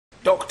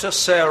Dr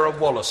Sarah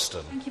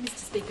Wollaston. Thank you, Mr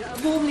Speaker.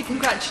 I warmly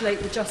congratulate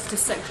the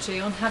Justice Secretary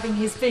on having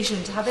his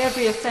vision to have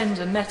every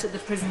offender met at the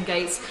prison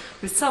gates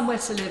with somewhere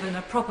to live and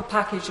a proper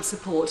package of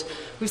support.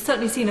 We've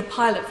certainly seen a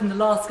pilot from the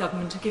last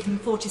government to give him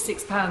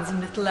 £46 and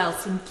little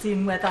else, and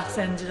seen where that's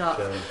ended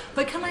up.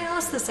 But can I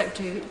ask the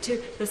Secretary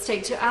to the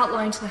State to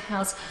outline to the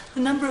House the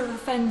number of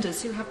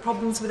offenders who have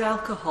problems with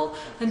alcohol,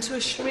 and to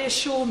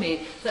reassure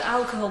me that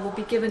alcohol will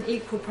be given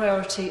equal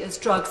priority as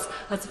drugs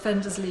as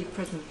offenders leave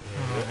prison?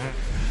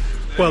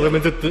 Well, I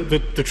mean,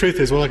 the truth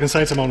is, well, I can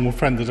say to my honourable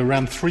friend that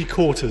around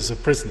 3/4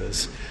 of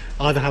prisoners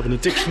either have an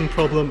addiction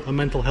problem, a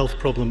mental health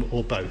problem,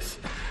 or both.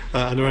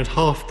 And around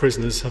half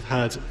prisoners have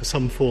had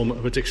some form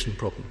of addiction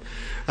problem.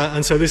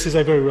 And so this is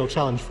a very real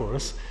challenge for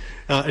us.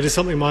 It is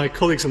something my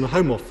colleagues in the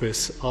Home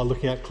Office are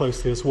looking at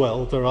closely as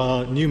well. There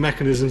are new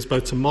mechanisms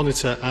both to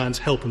monitor and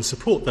help and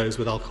support those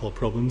with alcohol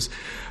problems.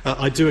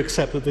 I do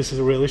accept that this is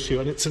a real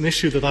issue, and it's an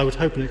issue that I would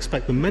hope and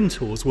expect the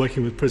mentors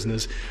working with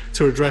prisoners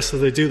to address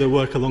as they do their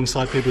work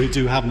alongside people who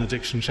do have an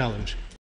addiction challenge.